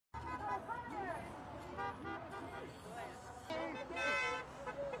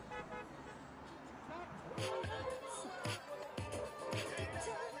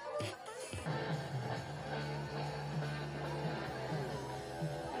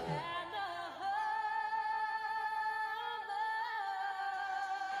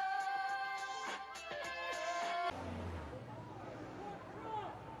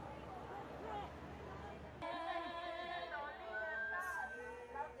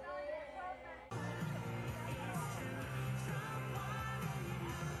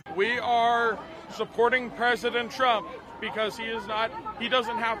We are supporting President Trump because he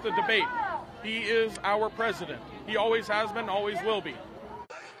doesn't have to debate. He is our president. He always has been, always will be.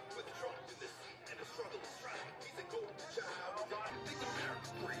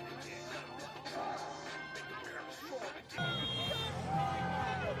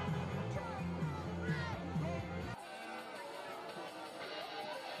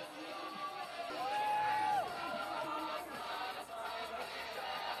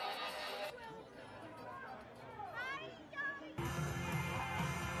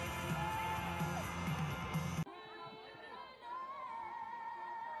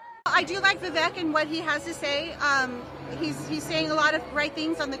 I do like Vivek and what he has to say. He's saying a lot of right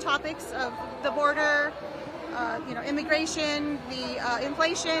things on the topics of the border, immigration, the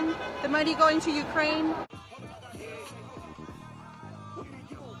inflation, the money going to Ukraine.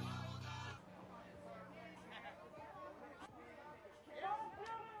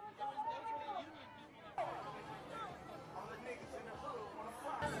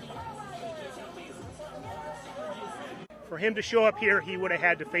 For him to show up here, he would have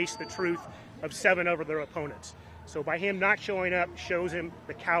had to face the truth of 7 of their opponents. So by him not showing up shows him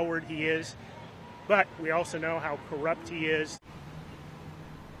the coward he is. But we also know how corrupt he is.